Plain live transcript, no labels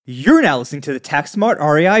You're now listening to the Tax Smart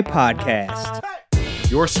REI podcast.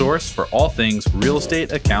 Your source for all things real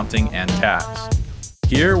estate, accounting, and tax.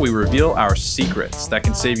 Here we reveal our secrets that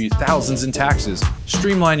can save you thousands in taxes,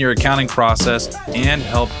 streamline your accounting process, and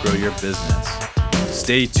help grow your business.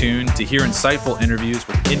 Stay tuned to hear insightful interviews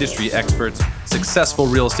with industry experts, successful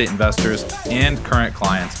real estate investors, and current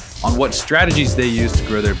clients on what strategies they use to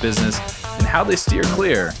grow their business and how they steer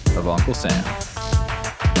clear of Uncle Sam.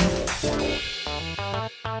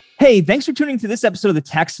 Hey, thanks for tuning to this episode of the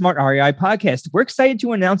Tax Smart REI podcast. We're excited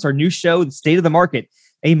to announce our new show, The State of the Market,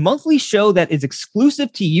 a monthly show that is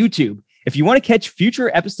exclusive to YouTube. If you want to catch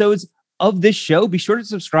future episodes of this show, be sure to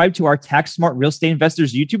subscribe to our Tax Smart Real Estate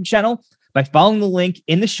Investors YouTube channel by following the link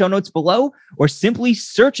in the show notes below or simply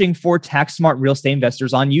searching for Tax Smart Real Estate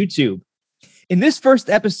Investors on YouTube. In this first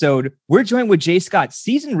episode, we're joined with Jay Scott,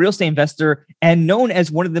 seasoned real estate investor and known as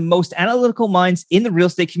one of the most analytical minds in the real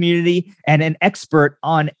estate community and an expert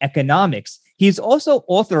on economics. He is also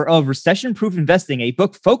author of Recession-Proof Investing, a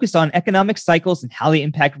book focused on economic cycles and how they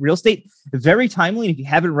impact real estate. Very timely, and if you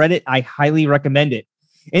haven't read it, I highly recommend it.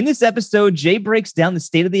 In this episode, Jay breaks down the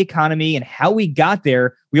state of the economy and how we got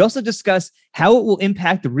there. We also discuss how it will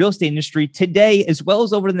impact the real estate industry today, as well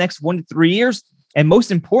as over the next 1 to 3 years. And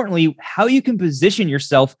most importantly, how you can position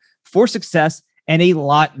yourself for success and a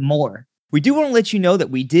lot more. We do want to let you know that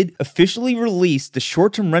we did officially release the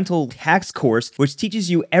short-term rental tax course, which teaches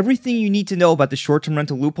you everything you need to know about the short-term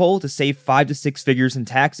rental loophole to save 5 to 6 figures in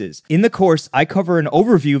taxes. In the course, I cover an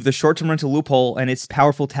overview of the short-term rental loophole and its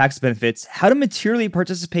powerful tax benefits, how to materially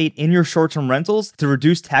participate in your short-term rentals to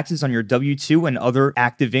reduce taxes on your W-2 and other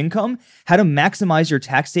active income, how to maximize your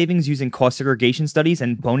tax savings using cost segregation studies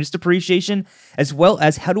and bonus depreciation, as well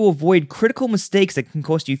as how to avoid critical mistakes that can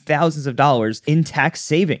cost you thousands of dollars in tax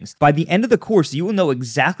savings. By the end of the course, you will know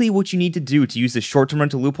exactly what you need to do to use the short-term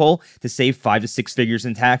rental loophole to save 5 to 6 figures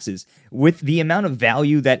in taxes. With the amount of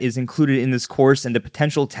value that is included in this course and the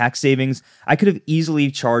potential tax savings, I could have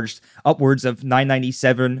easily charged upwards of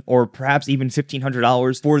 $997 or perhaps even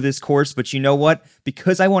 $1,500 for this course. But you know what?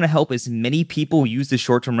 Because I want to help as many people use the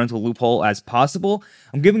short-term rental loophole as possible,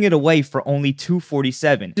 I'm giving it away for only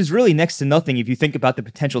 $247, which is really next to nothing if you think about the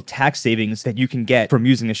potential tax savings that you can get from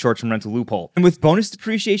using the short-term rental loophole. And with bonus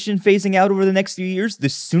depreciation phasing out over the next few years, the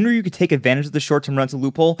sooner you can take advantage of the short-term rental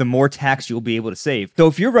loophole, the more tax you'll be able to save. So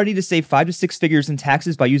if you're ready to save 5 to 6 figures in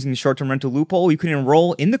taxes by using the short-term rental loophole, you can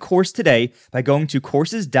enroll in the course today by going to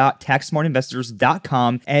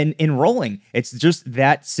courses.taxsmartinvestors.com and enrolling. It's just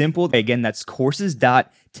that simple. Again, that's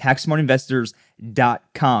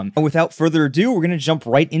courses.taxsmartinvestors.com. And without further ado, we're going to jump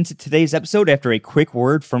right into today's episode after a quick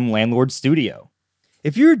word from Landlord Studio.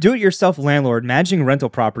 If you're a do-it-yourself landlord managing rental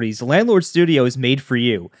properties, Landlord Studio is made for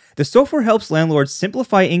you. The software helps landlords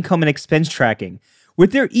simplify income and expense tracking.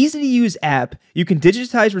 With their easy-to-use app, you can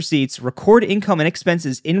digitize receipts, record income and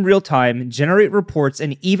expenses in real time, generate reports,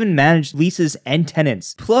 and even manage leases and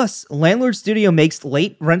tenants. Plus, Landlord Studio makes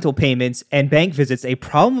late rental payments and bank visits a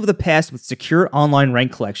problem of the past with secure online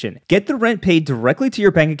rent collection. Get the rent paid directly to your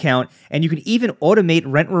bank account, and you can even automate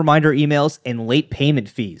rent reminder emails and late payment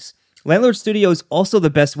fees. Landlord Studio is also the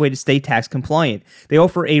best way to stay tax compliant. They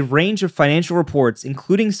offer a range of financial reports,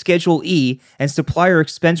 including Schedule E and supplier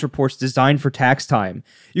expense reports designed for tax time.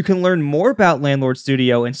 You can learn more about Landlord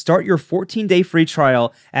Studio and start your 14-day free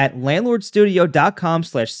trial at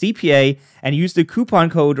landlordstudio.com/CPA and use the coupon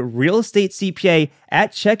code RealEstateCPA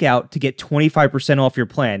at checkout to get 25% off your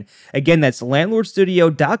plan. Again, that's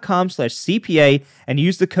landlordstudio.com/CPA and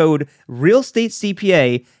use the code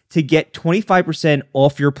RealEstateCPA to get 25%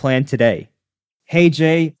 off your plan today. Hey,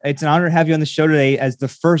 Jay, it's an honor to have you on the show today as the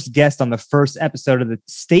first guest on the first episode of the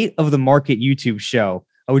State of the Market YouTube show.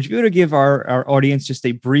 Would you be able to give our audience just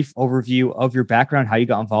a brief overview of your background, how you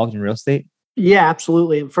got involved in real estate? Yeah,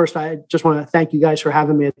 absolutely. And first, I just want to thank you guys for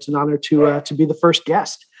having me. It's an honor to be the first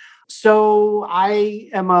guest. So I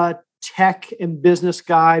am a tech and business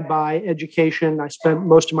guy by education. I spent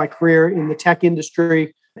most of my career in the tech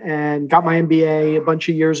industry and got my MBA a bunch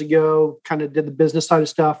of years ago, kind of did the business side of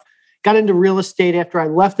stuff. Got into real estate after I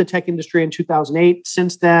left the tech industry in 2008.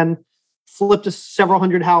 Since then, flipped to several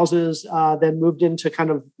hundred houses, then moved into kind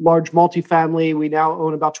of large multifamily. We now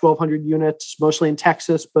own about 1,200 units, mostly in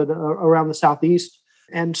Texas, but around the Southeast.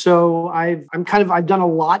 And so I've done a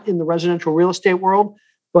lot in the residential real estate world.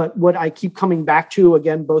 But what I keep coming back to,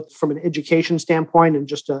 again, both from an education standpoint and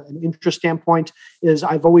just an interest standpoint, is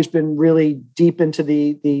I've always been really deep into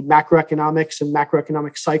the macroeconomics and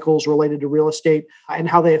macroeconomic cycles related to real estate and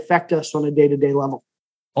how they affect us on a day-to-day level.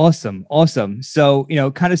 Awesome. Awesome. So,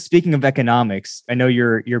 kind of speaking of economics, I know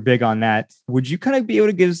you're big on that. Would you kind of be able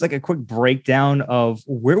to give us like a quick breakdown of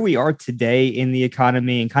where we are today in the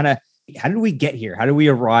economy and kind of how did we get here? How did we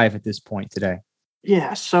arrive at this point today?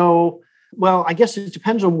 Yeah. So, well, I guess it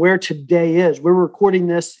depends on where today is. We're recording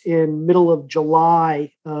this in middle of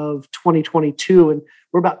July of 2022, and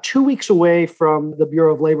we're about 2 weeks away from the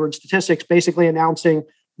Bureau of Labor and Statistics basically announcing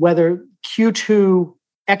whether Q2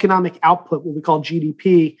 economic output, what we call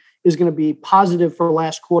GDP, is going to be positive for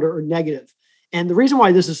last quarter or negative. And the reason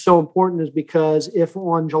why this is so important is because if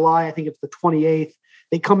on July, I think it's the 28th,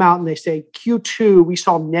 they come out and they say Q2, we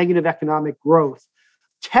saw negative economic growth.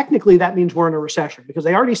 Technically, that means we're in a recession because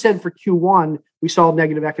they already said for Q1, we saw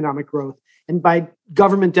negative economic growth. And by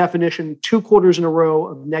government definition, 2 quarters in a row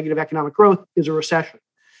of negative economic growth is a recession.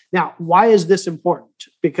 Now, why is this important?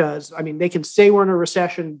 Because, they can say we're in a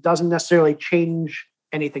recession, doesn't necessarily change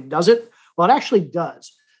anything, does it? Well, it actually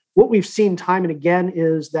does. What we've seen time and again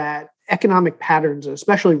is that economic patterns,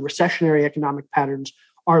 especially recessionary economic patterns,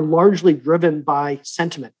 are largely driven by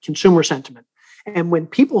sentiment, consumer sentiment. And when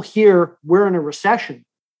people hear we're in a recession,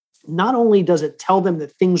 not only does it tell them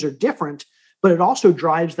that things are different, but it also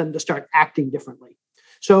drives them to start acting differently.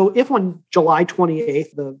 So if on July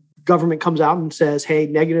 28th, the government comes out and says, hey,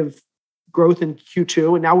 negative growth in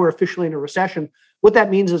Q2, and now we're officially in a recession, what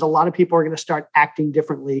that means is a lot of people are going to start acting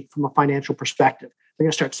differently from a financial perspective. They're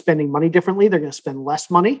going to start spending money differently. They're going to spend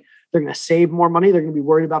less money. They're going to save more money. They're going to be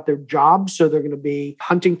worried about their jobs. So they're going to be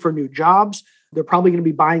hunting for new jobs. They're probably going to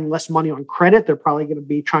be buying less money on credit. They're probably going to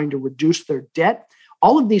be trying to reduce their debt.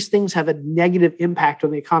 All of these things have a negative impact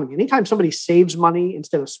on the economy. Anytime somebody saves money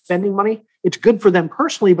instead of spending money, it's good for them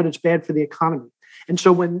personally, but it's bad for the economy. And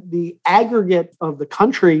so when the aggregate of the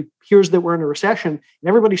country hears that we're in a recession and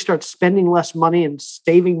everybody starts spending less money and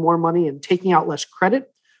saving more money and taking out less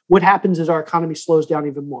credit, what happens is our economy slows down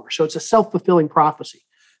even more. So it's a self-fulfilling prophecy.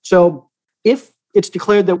 So if it's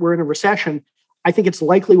declared that we're in a recession, I think it's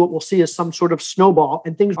likely what we'll see is some sort of snowball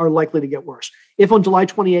and things are likely to get worse. If on July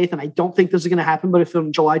 28th, and I don't think this is going to happen, but if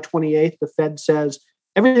on July 28th, the Fed says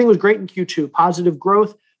everything was great in Q2, positive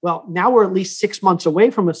growth, well, now we're at least 6 months away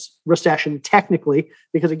from a recession technically,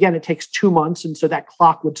 because again, it takes 2 months. And so that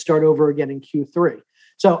clock would start over again in Q3.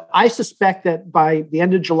 So I suspect that by the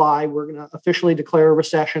end of July, we're going to officially declare a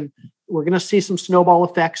recession. We're going to see some snowball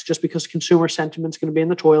effects just because consumer sentiment's going to be in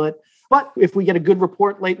the toilet. But if we get a good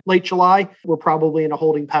report late July, we're probably in a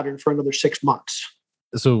holding pattern for another 6 months.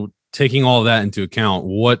 So taking all of that into account,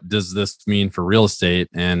 what does this mean for real estate?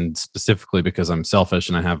 And specifically because I'm selfish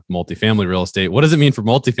and I have multifamily real estate, what does it mean for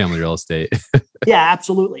multifamily real estate? Yeah,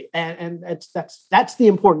 absolutely. And that's the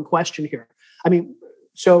important question here.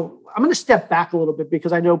 So I'm going to step back a little bit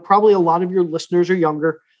because I know probably a lot of your listeners are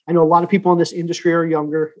younger. I know a lot of people in this industry are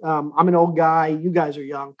younger. I'm an old guy. You guys are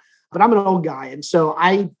young, but I'm an old guy. And so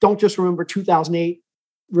I don't just remember 2008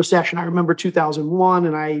 recession. I remember 2001,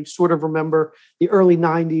 and I sort of remember the early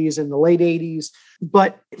 90s and the late 80s.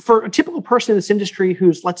 But for a typical person in this industry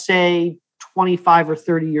who's, let's say, 25 or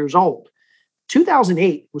 30 years old,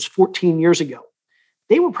 2008 was 14 years ago.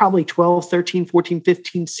 They were probably 12, 13, 14,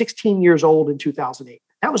 15, 16 years old in 2008.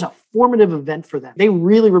 That was a formative event for them. They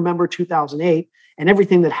really remember 2008 and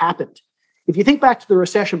everything that happened. If you think back to the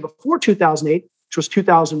recession before 2008, which was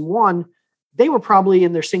 2001, they were probably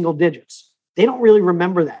in their single digits. They don't really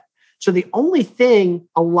remember that. So the only thing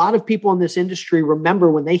a lot of people in this industry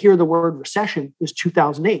remember when they hear the word recession is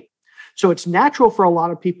 2008. So it's natural for a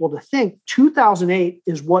lot of people to think 2008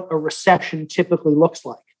 is what a recession typically looks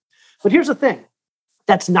like. But here's the thing.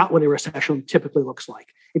 That's not what a recession typically looks like.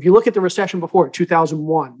 If you look at the recession before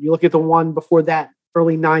 2001, you look at the one before that,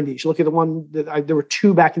 early 90s, you look at the one that there were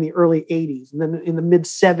two back in the early 80s and then in the mid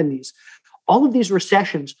 70s. All of these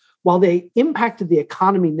recessions, while they impacted the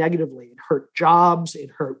economy negatively, it hurt jobs, it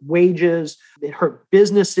hurt wages, it hurt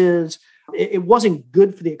businesses. It wasn't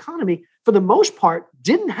good for the economy. For the most part,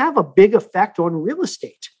 didn't have a big effect on real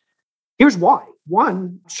estate. Here's why.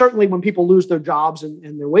 One, certainly when people lose their jobs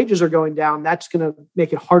and their wages are going down, that's going to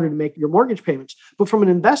make it harder to make your mortgage payments. But from an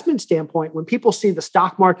investment standpoint, when people see the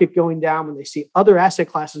stock market going down, when they see other asset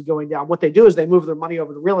classes going down, what they do is they move their money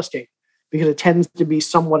over to real estate because it tends to be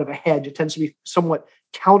somewhat of a hedge. It tends to be somewhat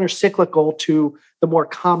counter-cyclical to the more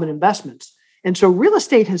common investments. And so real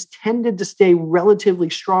estate has tended to stay relatively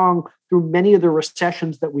strong through many of the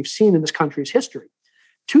recessions that we've seen in this country's history.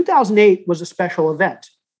 2008 was a special event.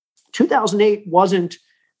 2008 wasn't,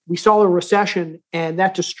 we saw a recession and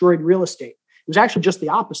that destroyed real estate. It was actually just the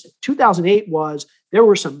opposite. 2008 was, there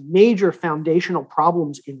were some major foundational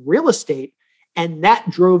problems in real estate, and that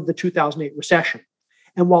drove the 2008 recession.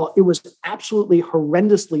 And while it was absolutely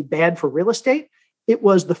horrendously bad for real estate, it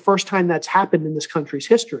was the first time that's happened in this country's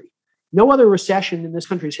history. No other recession in this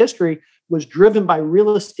country's history was driven by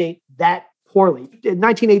real estate that poorly. In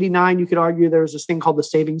 1989, you could argue there was this thing called the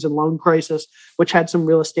savings and loan crisis, which had some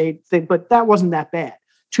real estate thing, but that wasn't that bad.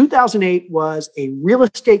 2008 was a real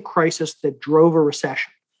estate crisis that drove a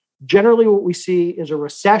recession. Generally, what we see is a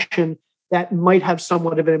recession that might have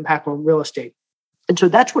somewhat of an impact on real estate. And so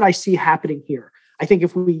that's what I see happening here. I think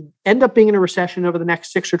if we end up being in a recession over the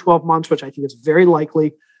next 6 or 12 months, which I think is very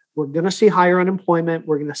likely, we're going to see higher unemployment.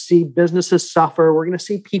 We're going to see businesses suffer. We're going to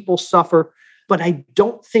see people suffer. But I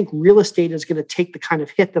don't think real estate is going to take the kind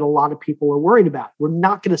of hit that a lot of people are worried about. We're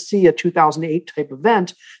not going to see a 2008 type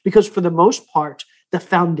event because for the most part, the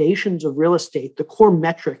foundations of real estate, the core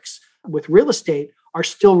metrics with real estate are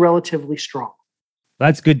still relatively strong.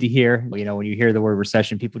 That's good to hear. When you hear the word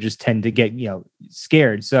recession, people just tend to get,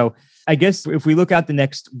 scared. So I guess if we look out the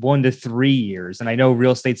next 1 to 3 years, and I know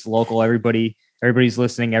real estate's local, everybody's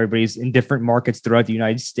listening, everybody's in different markets throughout the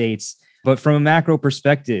United States. But from a macro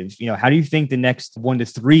perspective, how do you think the next 1 to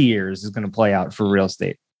 3 years is going to play out for real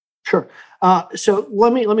estate? Sure. So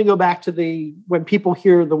let me go back to when people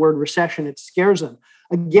hear the word recession, it scares them.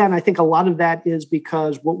 Again, I think a lot of that is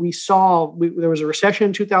because what we saw, there was a recession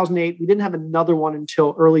in 2008. We didn't have another one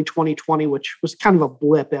until early 2020, which was kind of a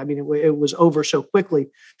blip. I mean, it was over so quickly.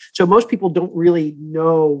 So most people don't really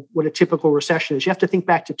know what a typical recession is. You have to think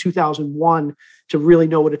back to 2001 to really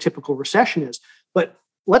know what a typical recession is. But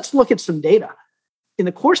let's look at some data. In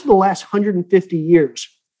the course of the last 150 years,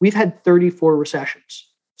 we've had 34 recessions.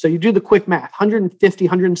 So you do the quick math, 150,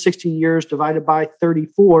 160 years divided by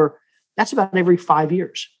 34, that's about every 5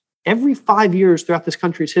 years. Every 5 years throughout this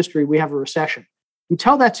country's history, we have a recession. You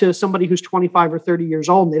tell that to somebody who's 25 or 30 years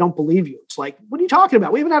old and they don't believe you. It's like, what are you talking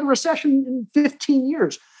about? We haven't had a recession in 15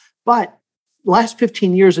 years. But the last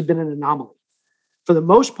 15 years have been an anomaly. For the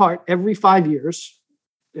most part, every 5 years,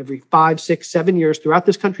 every 5, 6, 7 years throughout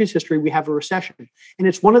this country's history, we have a recession. And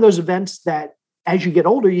it's one of those events that as you get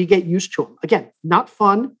older, you get used to them. Again, not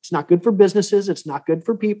fun. It's not good for businesses. It's not good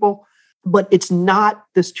for people. But it's not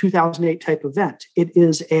this 2008 type event. It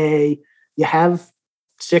is you have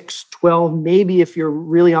 6, 12, maybe if you're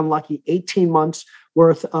really unlucky, 18 months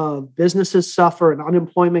worth of businesses suffer and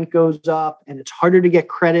unemployment goes up and it's harder to get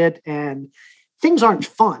credit and things aren't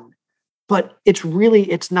fun. But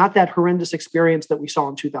it's not that horrendous experience that we saw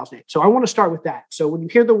in 2008. So I want to start with that. So when you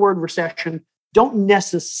hear the word recession, don't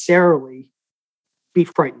necessarily be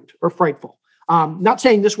frightened or frightful. Not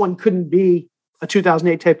saying this one couldn't be a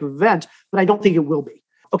 2008 type of event, but I don't think it will be.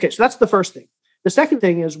 Okay, so that's the first thing. The second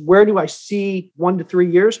thing is, where do I see 1 to 3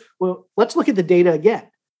 years? Well, let's look at the data again.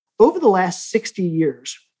 Over the last 60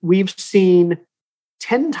 years, we've seen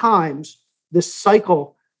 10 times this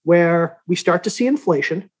cycle where we start to see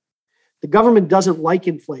inflation. The government doesn't like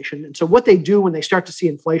inflation. And so what they do when they start to see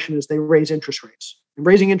inflation is they raise interest rates. And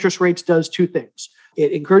raising interest rates does two things.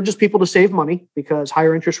 It encourages people to save money because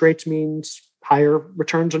higher interest rates means higher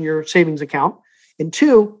returns on your savings account. And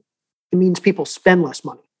two, it means people spend less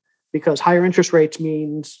money because higher interest rates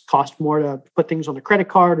means cost more to put things on a credit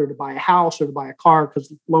card or to buy a house or to buy a car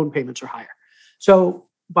because loan payments are higher. So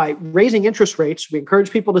by raising interest rates, we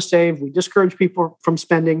encourage people to save, we discourage people from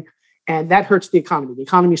spending, and that hurts the economy. The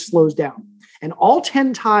economy slows down. And all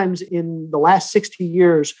 10 times in the last 60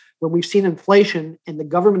 years when we've seen inflation and the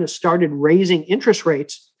government has started raising interest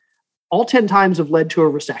rates, all 10 times have led to a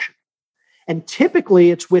recession. And typically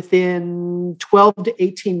it's within 12 to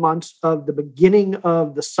 18 months of the beginning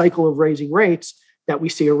of the cycle of raising rates that we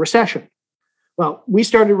see a recession. Well, we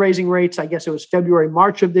started raising rates, I guess it was February,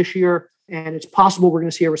 March of this year, and it's possible we're going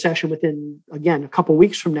to see a recession within, again, a couple of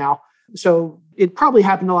weeks from now. So it probably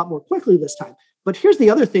happened a lot more quickly this time. But here's the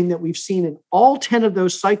other thing that we've seen in all 10 of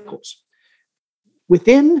those cycles.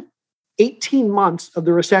 Within 18 months of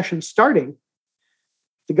the recession starting,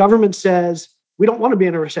 the government says, we don't want to be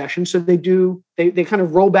in a recession. So they kind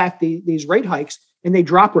of roll back these rate hikes and they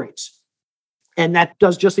drop rates. And that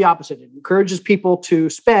does just the opposite. It encourages people to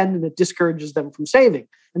spend and it discourages them from saving.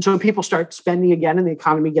 And so people start spending again and the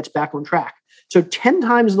economy gets back on track. So 10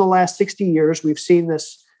 times in the last 60 years, we've seen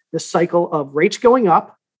this cycle of rates going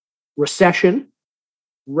up, recession,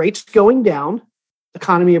 rates going down,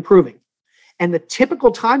 economy improving. And the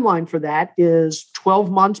typical timeline for that is 12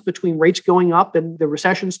 months between rates going up and the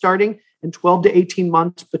recession starting, and 12 to 18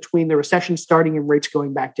 months between the recession starting and rates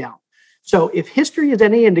going back down. So if history is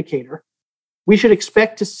any indicator, we should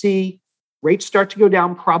expect to see rates start to go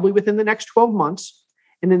down probably within the next 12 months.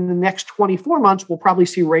 And in the next 24 months, we'll probably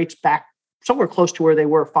see rates back somewhere close to where they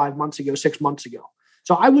were 5 months ago, 6 months ago.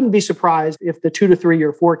 So I wouldn't be surprised if the 2 to 3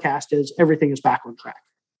 year forecast is everything is back on track.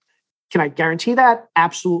 Can I guarantee that?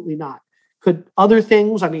 Absolutely not. Could other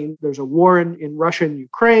things, I mean, there's a war in Russia and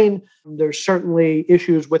Ukraine. There's certainly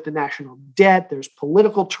issues with the national debt. There's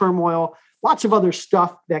political turmoil, lots of other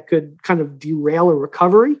stuff that could kind of derail a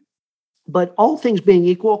recovery. But all things being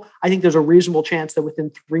equal, I think there's a reasonable chance that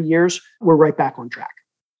within 3 years, we're right back on track.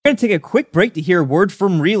 We're going to take a quick break to hear a word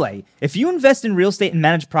from Relay. If you invest in real estate and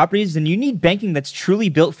manage properties, then you need banking that's truly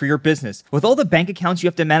built for your business. With all the bank accounts you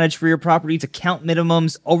have to manage for your properties, account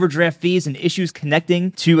minimums, overdraft fees, and issues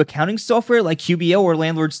connecting to accounting software like QBO or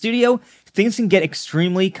Landlord Studio, things can get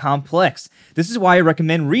extremely complex. This is why I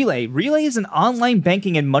recommend Relay. Relay is an online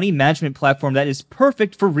banking and money management platform that is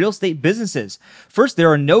perfect for real estate businesses. First, there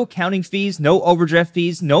are no accounting fees, no overdraft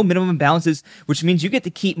fees, no minimum balances, which means you get to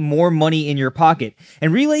keep more money in your pocket.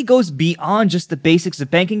 And Relay goes beyond just the basics of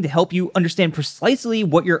banking to help you understand precisely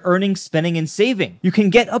what you're earning, spending, and saving. You can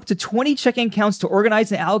get up to 20 checking accounts to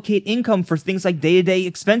organize and allocate income for things like day-to-day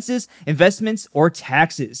expenses, investments, or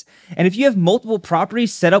taxes. And if you have multiple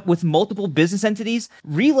properties set up with multiple business entities,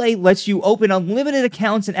 Relay lets you open unlimited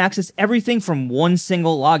accounts and access everything from one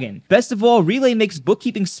single login. Best of all, Relay makes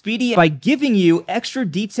bookkeeping speedy by giving you extra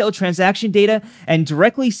detailed transaction data and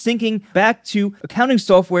directly syncing back to accounting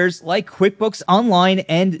softwares like QuickBooks Online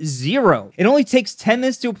and Xero. It only takes 10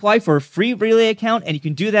 minutes to apply for a free Relay account, and you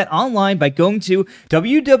can do that online by going to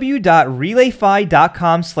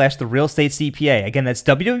www.relayfi.com/therealestatecpa. Again, that's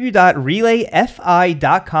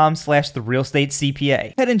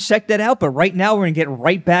www.relayfi.com/therealestatecpa. Head and check that out, but right now we're going to get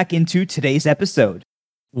right back into today's episode.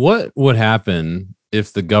 What would happen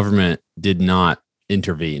if the government did not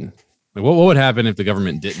intervene? Like, what would happen if the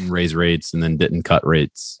government didn't raise rates and then didn't cut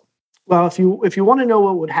rates? Well, if you want to know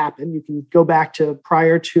what would happen, you can go back to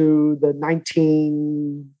prior to the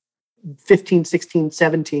 1915, 16,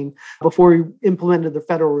 17, before we implemented the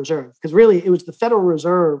Federal Reserve. Because really, it was the Federal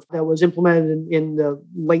Reserve that was implemented in the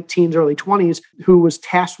late teens, early 20s, who was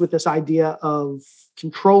tasked with this idea of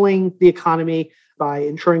controlling the economy by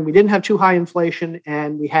ensuring we didn't have too high inflation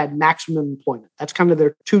and we had maximum employment. That's kind of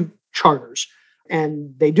their two charters.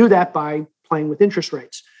 And they do that by playing with interest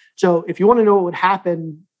rates. So if you want to know what would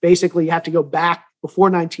happen, basically you have to go back before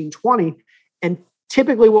 1920. And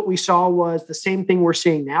typically what we saw was the same thing we're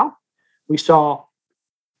seeing now. We saw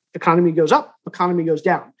economy goes up, economy goes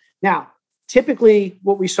down. Now, typically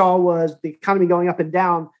what we saw was the economy going up and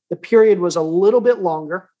down. The period was a little bit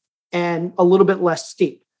longer and a little bit less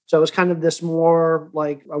steep. So it was kind of this more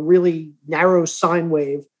like a really narrow sine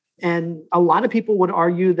wave. And a lot of people would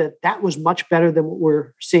argue that that was much better than what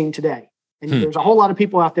we're seeing today. And there's a whole lot of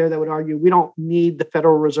people out there that would argue we don't need the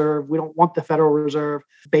Federal Reserve. We don't want the Federal Reserve.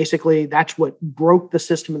 Basically, that's what broke the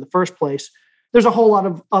system in the first place. There's a whole lot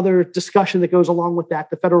of other discussion that goes along with that.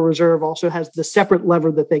 The Federal Reserve also has the separate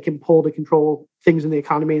lever that they can pull to control things in the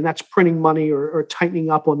economy, and that's printing money or tightening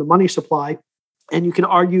up on the money supply. And you can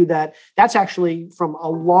argue that that's actually, from a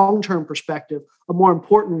long-term perspective, a more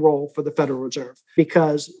important role for the Federal Reserve.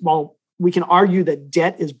 Because while we can argue that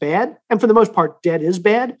debt is bad, and for the most part, debt is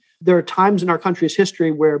bad, there are times in our country's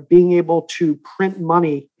history where being able to print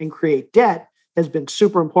money and create debt has been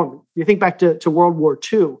super important. You think back to World War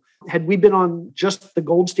II. Had we been on just the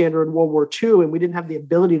gold standard in World War II and we didn't have the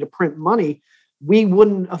ability to print money, we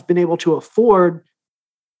wouldn't have been able to afford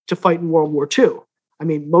to fight in World War II. I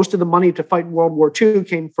mean, most of the money to fight in World War II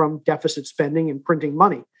came from deficit spending and printing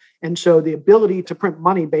money. And so the ability to print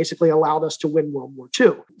money basically allowed us to win World War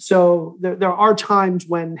II. So there are times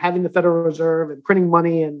when having the Federal Reserve and printing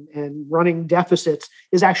money and running deficits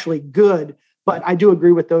is actually good. But I do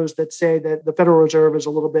agree with those that say that the Federal Reserve is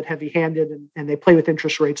a little bit heavy-handed and they play with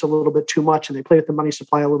interest rates a little bit too much and they play with the money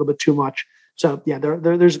supply a little bit too much. So yeah,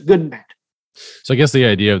 there's good and bad. So I guess the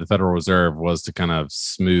idea of the Federal Reserve was to kind of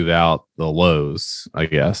smooth out the lows, I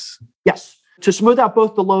guess. Yes, to smooth out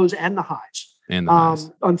both the lows and the highs.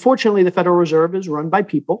 Unfortunately, the Federal Reserve is run by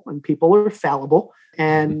people, and people are fallible.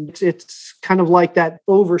 And it's kind of like that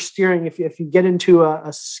oversteering. If you get into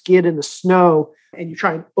a skid in the snow and you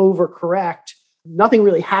try and overcorrect, nothing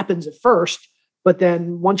really happens at first. But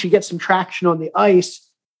then once you get some traction on the ice,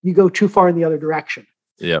 you go too far in the other direction.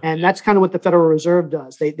 Yep. And that's kind of what the Federal Reserve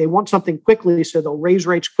does. They want something quickly, so they'll raise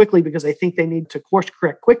rates quickly because they think they need to course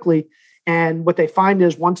correct quickly. And what they find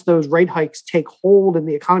is once those rate hikes take hold and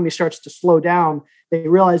the economy starts to slow down, they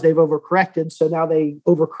realize they've overcorrected. So now they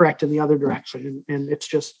overcorrect in the other direction. And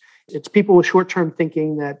it's people with short-term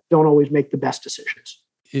thinking that don't always make the best decisions.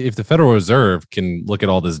 If the Federal Reserve can look at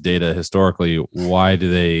all this data historically, why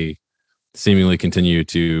do they seemingly continue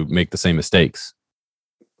to make the same mistakes?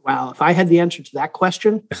 Wow, if I had the answer to that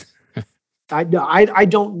question, I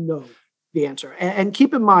don't know. the answer. And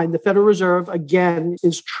keep in mind, the Federal Reserve, again,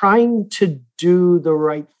 is trying to do the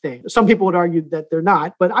right thing. Some people would argue that they're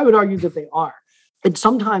not, but I would argue that they are. And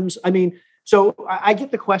sometimes, so I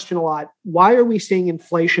get the question a lot, why are we seeing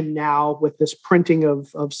inflation now with this printing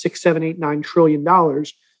of $6, $7, $8, $9 trillion?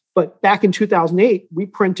 But back in 2008, we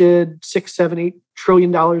printed $6, $7, $8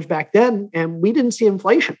 trillion back then, and we didn't see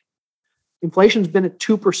inflation. Inflation's been at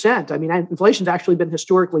 2%. Inflation's actually been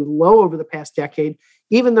historically low over the past decade,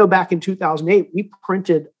 even though back in 2008, we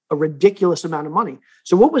printed a ridiculous amount of money.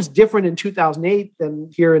 So what was different in 2008 than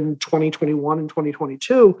here in 2021 and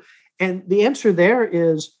 2022? And the answer there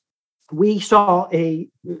is we saw a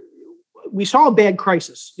bad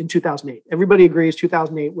crisis in 2008. Everybody agrees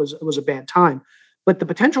 2008 was a bad time. But the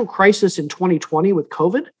potential crisis in 2020 with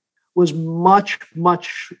COVID was much,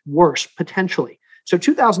 much worse, potentially. So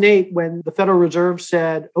 2008, when the Federal Reserve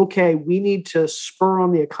said, okay, we need to spur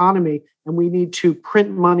on the economy and we need to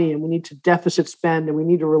print money and we need to deficit spend and we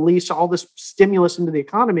need to release all this stimulus into the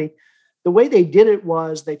economy, the way they did it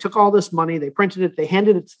was they took all this money, they printed it, they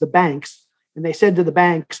handed it to the banks, and they said to the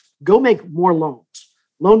banks, go make more loans.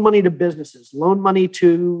 Loan money to businesses, loan money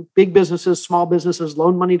to big businesses, small businesses,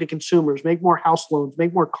 loan money to consumers, make more house loans,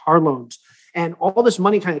 make more car loans. And all this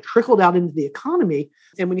money kind of trickled out into the economy.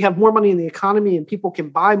 And when you have more money in the economy and people can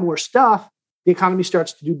buy more stuff, the economy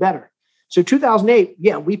starts to do better. So 2008,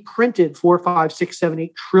 we printed $4, $5, $6,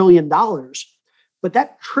 $7, $8 trillion, but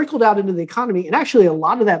that trickled out into the economy. And actually, a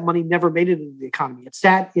lot of that money never made it into the economy. It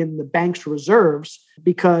sat in the bank's reserves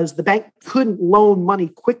because the bank couldn't loan money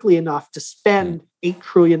quickly enough to spend $8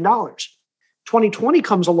 trillion. 2020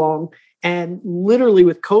 comes along, and literally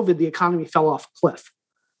with COVID, the economy fell off a cliff.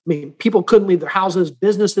 People couldn't leave their houses.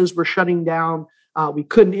 Businesses were shutting down. We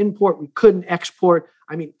couldn't import. We couldn't export.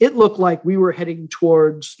 It looked like we were heading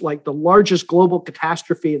towards like the largest global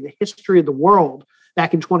catastrophe in the history of the world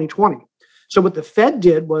back in 2020. So what the Fed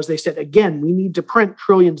did was they said, again, we need to print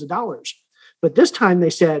trillions of dollars. But this time they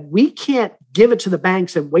said, we can't give it to the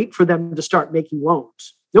banks and wait for them to start making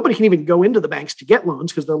loans. Nobody can even go into the banks to get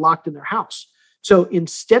loans because they're locked in their house. So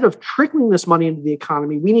instead of trickling this money into the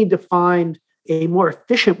economy, we need to find a more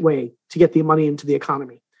efficient way to get the money into the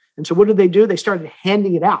economy. And so what did they do? They started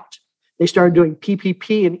handing it out. They started doing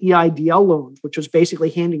PPP and EIDL loans, which was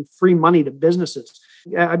basically handing free money to businesses.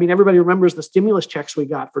 Everybody remembers the stimulus checks we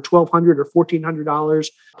got for $1,200 or $1,400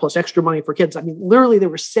 plus extra money for kids. Literally, they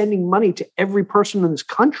were sending money to every person in this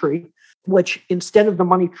country, which instead of the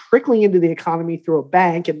money trickling into the economy through a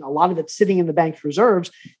bank and a lot of it sitting in the bank's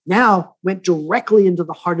reserves, now went directly into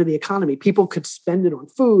the heart of the economy. People could spend it on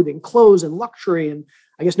food and clothes and luxury. And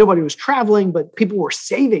I guess nobody was traveling, but people were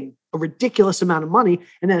saving a ridiculous amount of money.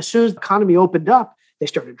 And then as soon as the economy opened up, they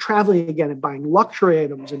started traveling again and buying luxury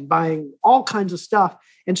items and buying all kinds of stuff.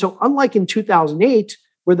 And so unlike in 2008,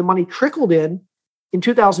 where the money trickled in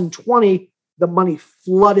 2020, the money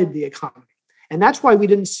flooded the economy. And that's why we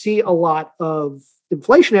didn't see a lot of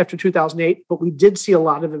inflation after 2008, but we did see a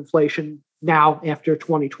lot of inflation now after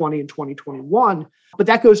 2020 and 2021. But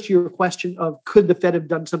that goes to your question of, could the Fed have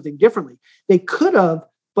done something differently? They could have,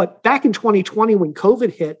 but back in 2020, when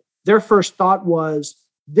COVID hit, their first thought was,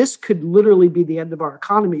 this could literally be the end of our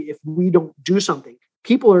economy if we don't do something.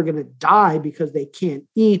 People are going to die because they can't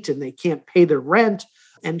eat and they can't pay their rent.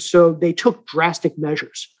 And so they took drastic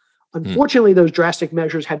measures. Unfortunately, those drastic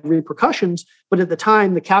measures had repercussions, but at the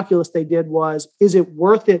time, the calculus they did was, is it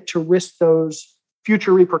worth it to risk those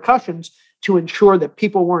future repercussions to ensure that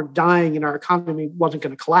people weren't dying and our economy wasn't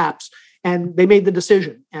going to collapse? And they made the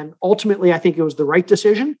decision. And ultimately, I think it was the right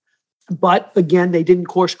decision. But again, they didn't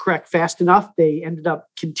course correct fast enough. They ended up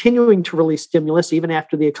continuing to release stimulus even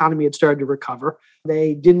after the economy had started to recover.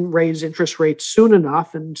 They didn't raise interest rates soon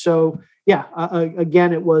enough. And so,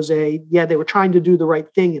 again, it was they were trying to do the right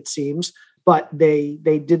thing, it seems, but they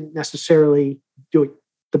didn't necessarily do it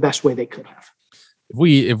the best way they could have.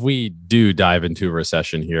 If we do dive into a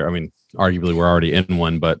recession here, arguably we're already in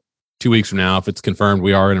one, but 2 weeks from now, if it's confirmed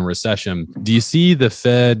we are in a recession, do you see the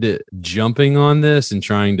Fed jumping on this and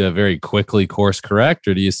trying to very quickly course correct,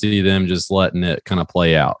 or do you see them just letting it kind of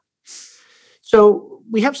play out? So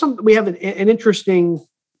we have an interesting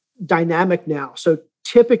dynamic now. So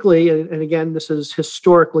typically, and again, this is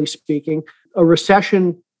historically speaking, a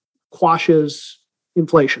recession quashes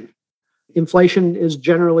inflation. Inflation is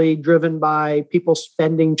generally driven by people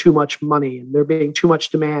spending too much money and there being too much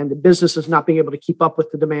demand and businesses not being able to keep up with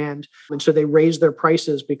the demand. And so they raise their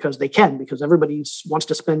prices because they can, because everybody wants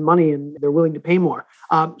to spend money and they're willing to pay more.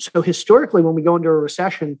 So historically, when we go into a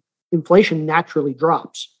recession, inflation naturally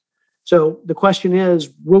drops. So the question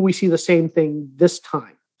is, will we see the same thing this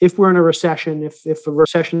time? if we're in a recession, if a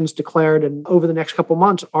recession is declared, and over the next couple of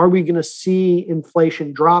months, are we going to see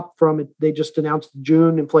inflation drop from it? They just announced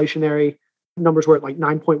June inflationary numbers were at like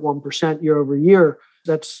 9.1% year over year.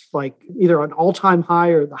 That's like either an all-time high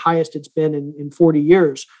or the highest it's been in 40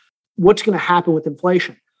 years. What's going to happen with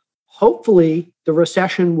inflation? Hopefully, the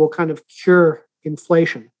recession will kind of cure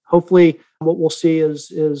inflation. Hopefully, what we'll see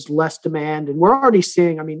is less demand. And we're already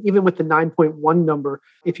seeing, I mean, even with the 9.1 number,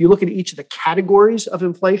 if you look at each of the categories of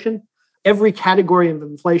inflation, every category of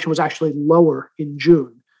inflation was actually lower in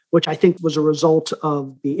June, which I think was a result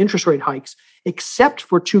of the interest rate hikes, except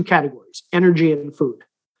for two categories, energy and food.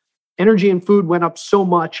 Energy and food went up so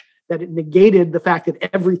much that it negated the fact that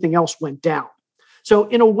everything else went down. So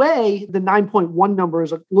in a way, the 9.1 number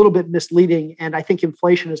is a little bit misleading, and I think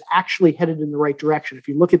inflation is actually headed in the right direction. If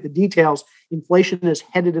you look at the details, inflation is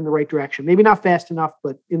headed in the right direction. Maybe not fast enough,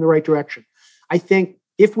 but in the right direction. I think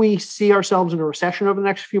if we see ourselves in a recession over the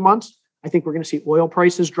next few months, I think we're going to see oil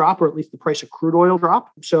prices drop, or at least the price of crude oil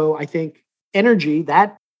drop. So I think energy,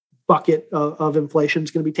 that bucket of inflation,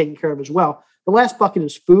 is going to be taken care of as well. The last bucket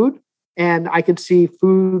is food, and I could see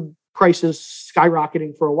food prices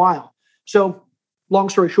skyrocketing for a while. So long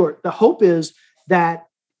story short, the hope is that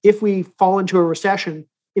if we fall into a recession,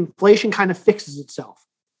 inflation kind of fixes itself.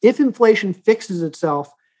 If inflation fixes itself,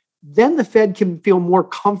 then the Fed can feel more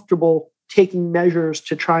comfortable taking measures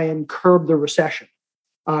to try and curb the recession.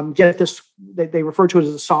 Get this, they refer to it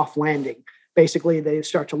as a soft landing. Basically, they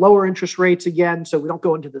start to lower interest rates again, so we don't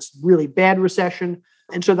go into this really bad recession.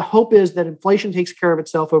 And so the hope is that inflation takes care of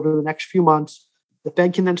itself over the next few months. The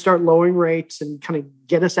Fed can then start lowering rates and kind of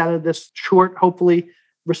get us out of this short, hopefully,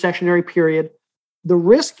 recessionary period. The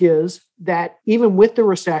risk is that even with the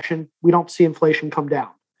recession, we don't see inflation come down.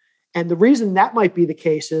 And the reason that might be the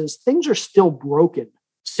case is things are still broken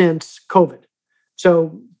since COVID.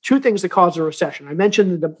 So two things that cause a recession. I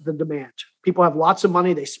mentioned the demand. People have lots of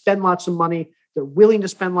money. They spend lots of money. They're willing to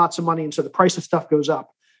spend lots of money. And so the price of stuff goes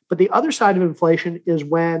up. But the other side of inflation is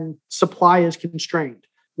when supply is constrained,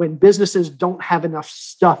 when businesses don't have enough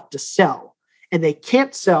stuff to sell and they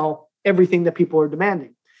can't sell everything that people are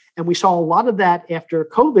demanding. And we saw a lot of that after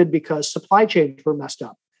COVID because supply chains were messed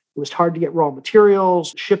up. It was hard to get raw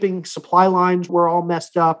materials, shipping supply lines were all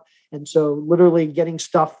messed up. And so literally getting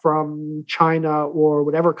stuff from China or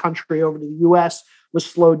whatever country over to the US was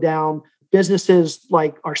slowed down. Businesses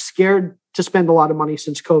are scared to spend a lot of money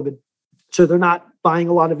since COVID. So they're not buying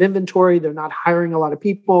a lot of inventory. They're not hiring a lot of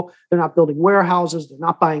people. They're not building warehouses. They're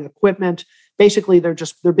not buying equipment. Basically,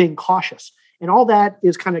 they're being cautious. And all that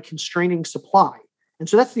is kind of constraining supply. And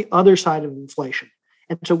so that's the other side of inflation.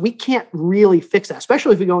 And so we can't really fix that,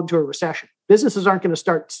 especially if we go into a recession. Businesses aren't going to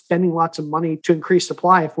start spending lots of money to increase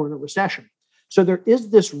supply if we're in a recession. So there is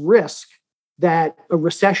this risk that a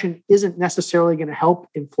recession isn't necessarily going to help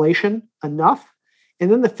inflation enough.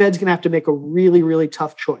 And then the Fed's going to have to make a really, really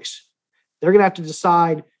tough choice. They're going to have to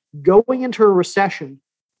decide, going into a recession,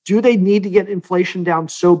 do they need to get inflation down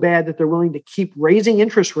so bad that they're willing to keep raising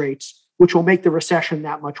interest rates, which will make the recession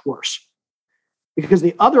that much worse? Because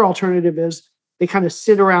the other alternative is they kind of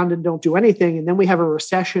sit around and don't do anything. And then we have a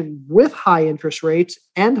recession with high interest rates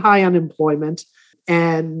and high unemployment.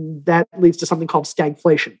 And that leads to something called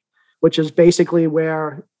stagflation, which is basically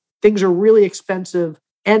where things are really expensive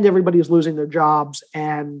and everybody is losing their jobs.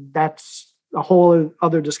 And that's a whole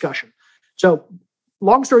other discussion. So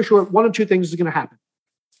long story short, one of two things is going to happen.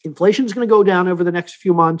 Inflation is going to go down over the next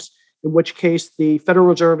few months, in which case the Federal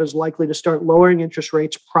Reserve is likely to start lowering interest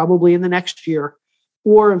rates probably in the next year,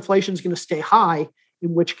 or inflation is going to stay high,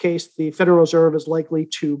 in which case the Federal Reserve is likely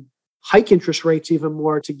to hike interest rates even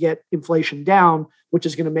more to get inflation down, which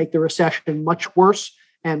is going to make the recession much worse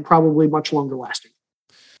and probably much longer lasting.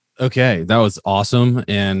 Okay, that was awesome.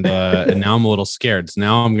 And now I'm a little scared. So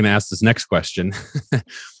now I'm going to ask this next question.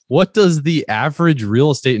 What does the average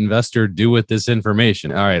real estate investor do with this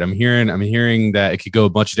information? All right, I'm hearing that it could go a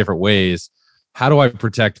bunch of different ways. How do I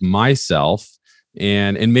protect myself?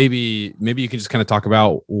 And maybe you can just kind of talk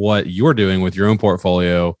about what you're doing with your own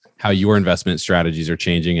portfolio, how your investment strategies are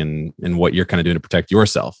changing, and what you're kind of doing to protect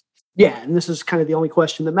yourself. Yeah, and this is kind of the only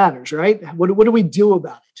question that matters, right? What do we do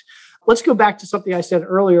about it? Let's go back to something I said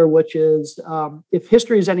earlier, which is if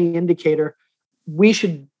history is any indicator, we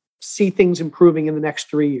should see things improving in the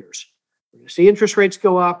next 3 years. We're going to see interest rates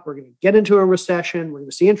go up. We're going to get into a recession. We're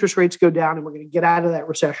going to see interest rates go down, and we're going to get out of that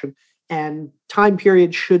recession. And time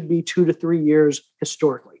period should be 2 to 3 years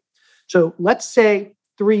historically. So let's say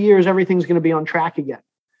 3 years, everything's going to be on track again.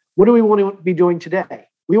 What do we want to be doing today?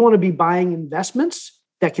 We want to be buying investments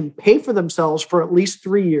that can pay for themselves for at least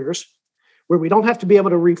 3 years. where we don't have to be able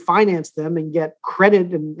to refinance them and get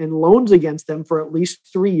credit and loans against them for at least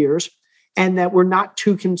 3 years, and that we're not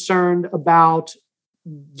too concerned about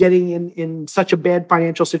getting in such a bad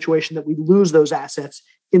financial situation that we lose those assets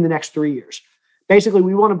in the next 3 years. Basically,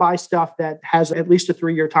 we want to buy stuff that has at least a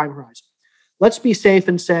 3-year time horizon. Let's be safe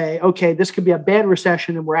and say, okay, this could be a bad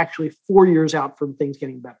recession and we're actually 4 years out from things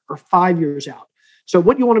getting better, or 5 years out. So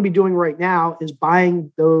what you want to be doing right now is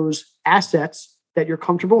buying those assets that you're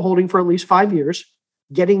comfortable holding for at least 5 years,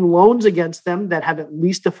 getting loans against them that have at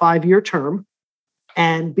least a 5-year term,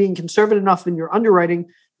 and being conservative enough in your underwriting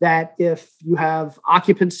that if you have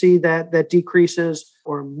occupancy that decreases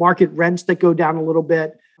or market rents that go down a little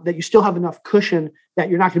bit, that you still have enough cushion that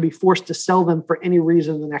you're not going to be forced to sell them for any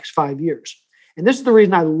reason in the next 5 years. And this is the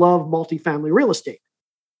reason I love multifamily real estate.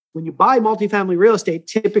 When you buy multifamily real estate,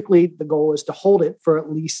 typically the goal is to hold it for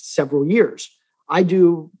at least several years. I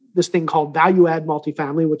do this thing called value add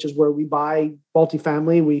multifamily, which is where we buy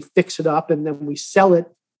multifamily, we fix it up, and then we sell it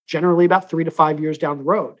generally about 3 to 5 years down the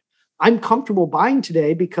road. I'm comfortable buying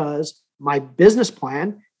today because my business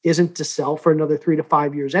plan isn't to sell for another 3 to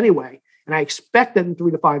 5 years anyway. And I expect that in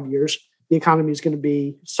 3 to 5 years, the economy is going to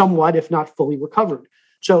be somewhat, if not fully recovered.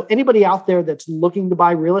 So anybody out there that's looking to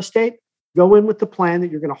buy real estate, go in with the plan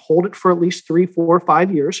that you're going to hold it for at least 3, 4,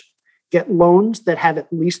 5 years, get loans that have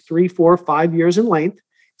at least 3, 4, 5 years in length,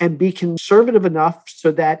 and be conservative enough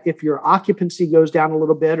so that if your occupancy goes down a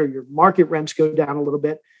little bit or your market rents go down a little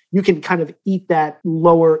bit, you can kind of eat that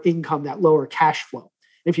lower income, that lower cash flow.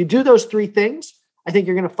 And if you do those 3 things, I think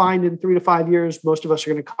you're going to find in 3 to 5 years, most of us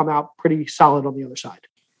are going to come out pretty solid on the other side.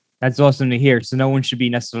 That's awesome to hear. So no one should be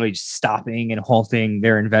necessarily just stopping and halting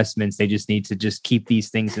their investments. They just need to just keep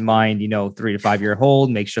these things in mind, 3 to 5 year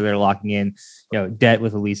hold, make sure they're locking in, debt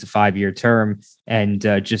with at least a 5-year term, and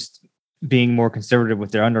just being more conservative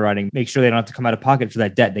with their underwriting, make sure they don't have to come out of pocket for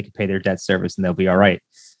that debt. They can pay their debt service and they'll be all right.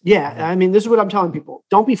 Yeah. I mean, this is what I'm telling people.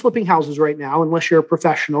 Don't be flipping houses right now unless you're a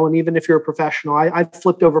professional. And even if you're a professional, I've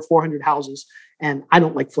flipped over 400 houses and I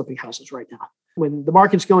don't like flipping houses right now. When the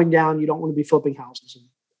market's going down, you don't want to be flipping houses. And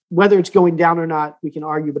whether it's going down or not, we can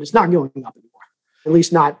argue, but it's not going up anymore, at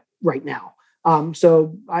least not right now.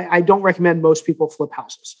 So I don't recommend most people flip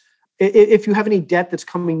houses. If you have any debt that's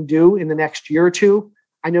coming due in the next year or two,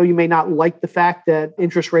 I know you may not like the fact that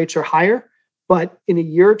interest rates are higher, but in a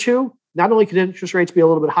year or two, not only could interest rates be a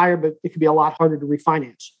little bit higher, but it could be a lot harder to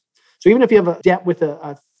refinance. So even if you have a debt with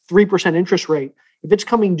a 3% interest rate, if it's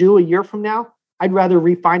coming due a year from now, I'd rather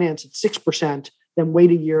refinance at 6% than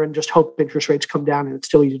wait a year and just hope interest rates come down and it's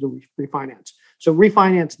still easy to refinance. So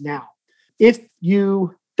refinance now. If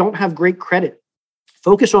you don't have great credit,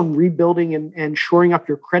 focus on rebuilding and shoring up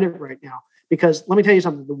your credit right now. Because let me tell you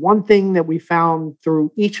something, the one thing that we found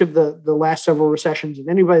through each of the last several recessions, and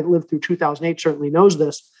anybody that lived through 2008 certainly knows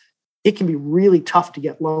this, it can be really tough to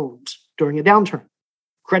get loans during a downturn.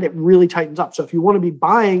 Credit really tightens up. So if you want to be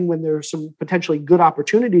buying when there's some potentially good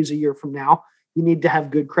opportunities a year from now, you need to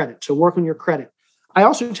have good credit. So work on your credit. I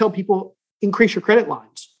also tell people, increase your credit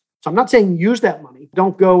lines. So I'm not saying use that money.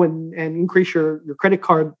 Don't go and increase your credit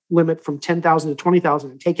card limit from $10,000 to $20,000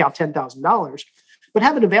 and take out $10,000, but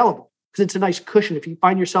have it available because it's a nice cushion. If you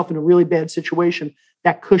find yourself in a really bad situation,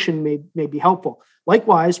 that cushion may be helpful.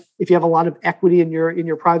 Likewise, if you have a lot of equity in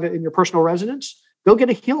your personal residence, go get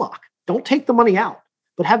a HELOC. Don't take the money out,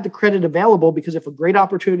 but have the credit available because if a great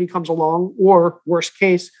opportunity comes along, or worst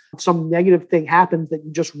case, some negative thing happens that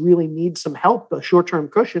you just really need some help, a short-term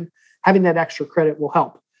cushion, having that extra credit will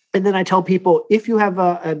help. And then I tell people, if you have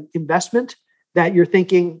an investment that you're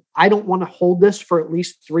thinking, I don't want to hold this for at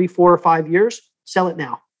least 3, 4, or 5 years, sell it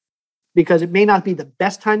now. Because it may not be the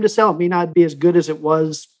best time to sell. It may not be as good as it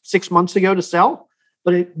was 6 months ago to sell,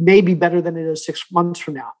 but it may be better than it is 6 months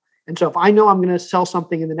from now. And so if I know I'm going to sell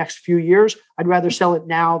something in the next few years, I'd rather sell it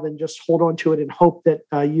now than just hold on to it and hope that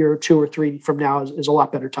a year or 2 or 3 from now is a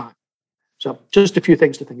lot better time. So just a few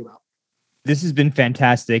things to think about. This has been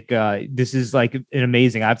fantastic. This is like an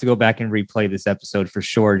amazing. I have to go back and replay this episode for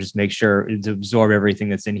sure. Just make sure to absorb everything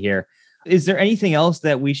that's in here. Is there anything else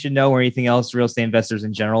that we should know, or anything else real estate investors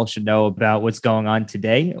in general should know about what's going on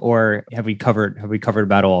today, or have we covered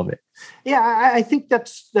about all of it? Yeah, I think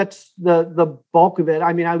that's the bulk of it.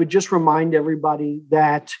 I mean, I would just remind everybody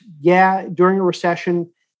that, during a recession,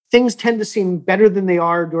 things tend to seem better than they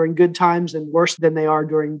are during good times and worse than they are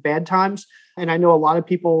during bad times. And I know a lot of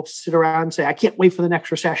people sit around and say, I can't wait for the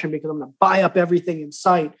next recession because I'm going to buy up everything in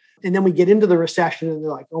sight. And then we get into the recession and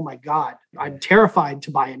they're like, oh my God, I'm terrified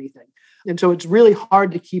to buy anything. And so it's really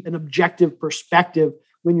hard to keep an objective perspective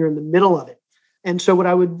when you're in the middle of it. And so what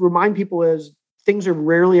I would remind people is things are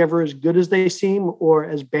rarely ever as good as they seem or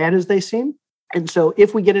as bad as they seem. And so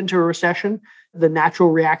if we get into a recession, the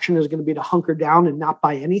natural reaction is going to be to hunker down and not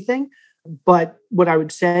buy anything. But what I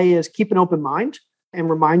would say is keep an open mind and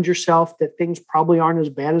remind yourself that things probably aren't as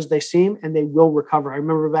bad as they seem and they will recover. I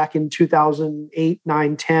remember back in 2008,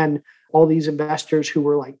 9, 10, all these investors who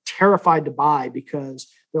were like terrified to buy because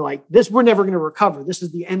they're like, we're never going to recover. This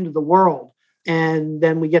is the end of the world. And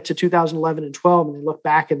then we get to 2011 and 12 and they look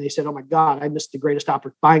back and they said, oh my God, I missed the greatest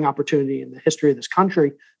buying opportunity in the history of this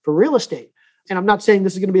country for real estate. And I'm not saying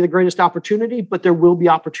this is going to be the greatest opportunity, but there will be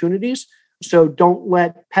opportunities. So don't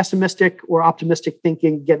let pessimistic or optimistic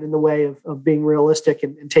thinking get in the way of being realistic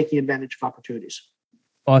and taking advantage of opportunities.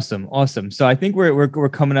 Awesome. So I think we're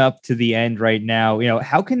coming up to the end right now.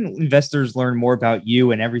 How can investors learn more about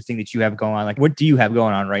you and everything that you have going on? Like, what do you have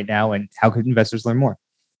going on right now, and how could investors learn more?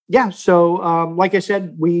 Yeah. So, like I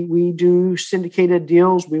said, we do syndicated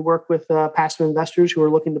deals. We work with passive investors who are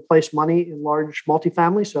looking to place money in large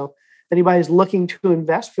multifamily. So if anybody's looking to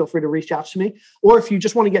invest, feel free to reach out to me. Or if you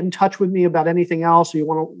just want to get in touch with me about anything else, or you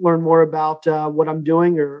want to learn more about what I'm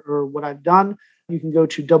doing or what I've done, you can go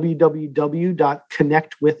to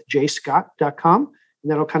www.connectwithjscott.com,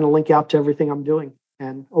 and that'll kind of link out to everything I'm doing.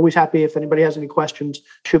 And always happy if anybody has any questions,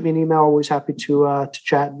 shoot me an email. Always happy to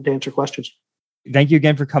chat and to answer questions. Thank you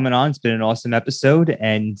again for coming on. It's been an awesome episode,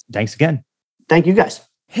 and thanks again. Thank you, guys.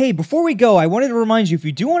 Hey, before we go, I wanted to remind you, if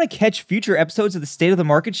you do want to catch future episodes of the State of the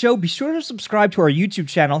Market Show, be sure to subscribe to our YouTube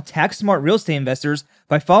channel, Tax Smart Real Estate Investors,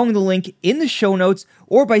 by following the link in the show notes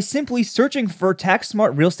or by simply searching for Tax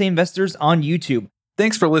Smart Real Estate Investors on YouTube.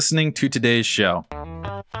 Thanks for listening to today's show.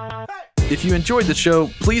 If you enjoyed the show,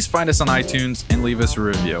 please find us on iTunes and leave us a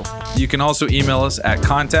review. You can also email us at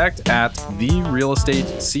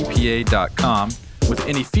contact@therealestatecpa.com with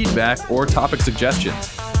any feedback or topic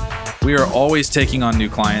suggestions. We are always taking on new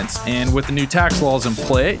clients, and with the new tax laws in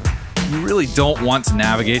play, you really don't want to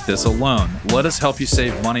navigate this alone. Let us help you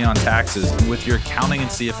save money on taxes and with your accounting and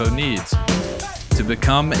CFO needs. To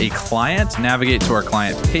become a client, navigate to our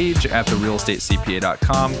client page at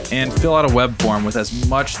therealestatecpa.com and fill out a web form with as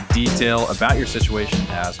much detail about your situation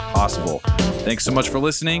as possible. Thanks so much for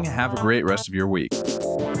listening. Have a great rest of your week.